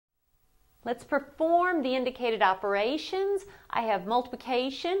Let's perform the indicated operations. I have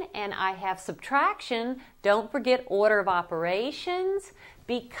multiplication and I have subtraction. Don't forget order of operations.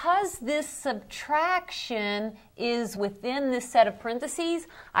 Because this subtraction is within this set of parentheses,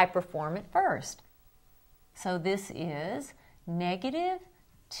 I perform it first. So this is negative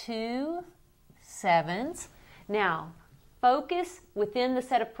 2/7. Now, focus within the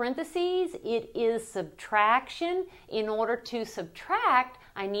set of parentheses. It is subtraction. In order to subtract,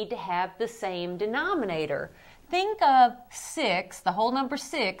 I need to have the same denominator. Think of 6, the whole number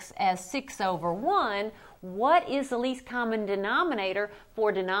 6, as 6/1. What is the least common denominator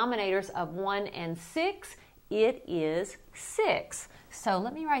for denominators of 1 and 6? It is 6. So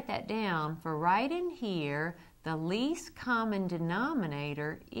let me write that down. For right in here, the least common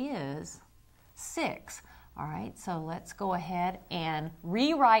denominator is 6. All right, so let's go ahead and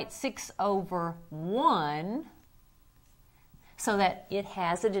rewrite 6/1 so that it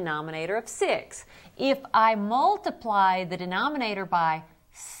has a denominator of 6. If I multiply the denominator by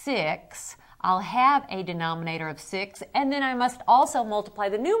 6, I'll have a denominator of 6, and then I must also multiply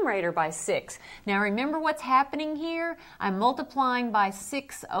the numerator by 6. Now remember what's happening here? I'm multiplying by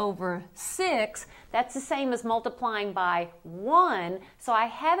 6/6. That's the same as multiplying by 1, so I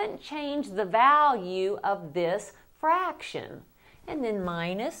haven't changed the value of this fraction. And then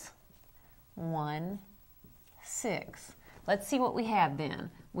minus 1/6. Let's see what we have then.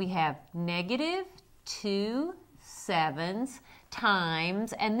 We have negative 2/7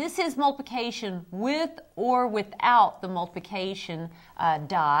 times, and this is multiplication with or without the multiplication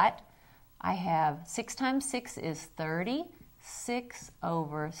dot. I have 6 times 6 is 30.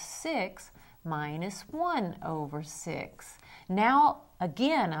 6/6 minus 1/6. Now,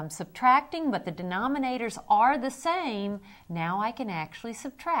 again, I'm subtracting, but the denominators are the same. Now I can actually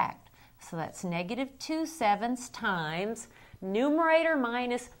subtract. So that's negative 2/7 times numerator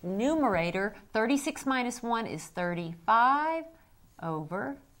minus numerator. 36 minus 1 is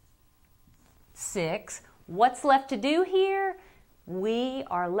 35/6. What's left to do here? We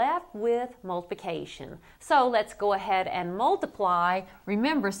are left with multiplication. So let's go ahead and multiply.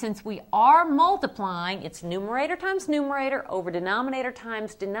 Remember, since we are multiplying, it's numerator times numerator over denominator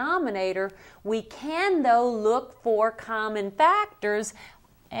times denominator. We can, though, look for common factors,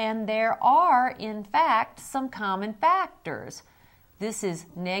 and there are, in fact, some common factors. This is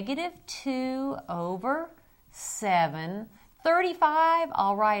negative 2/7. 35,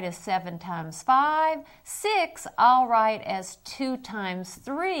 I'll write as 7 times 5. 6, I'll write as 2 times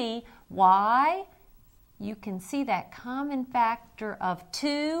 3. Why? You can see that common factor of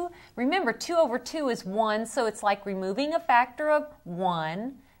 2. Remember, 2/2 is 1, so it's like removing a factor of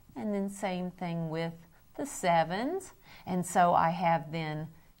 1. And then same thing with the 7s. And so I have then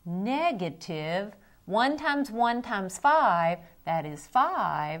negative 1 times 1 times 5, that is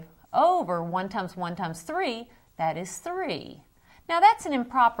 5, over 1 times 1 times 3, that is 3. Now that's an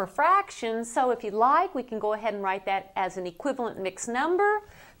improper fraction, so if you like, we can go ahead and write that as an equivalent mixed number.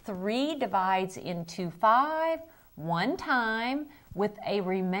 3 divides into 5 one time with a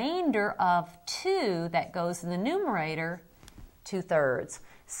remainder of 2 that goes in the numerator, 2/3.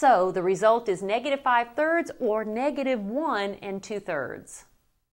 So the result is negative 5/3 or negative 1 2/3.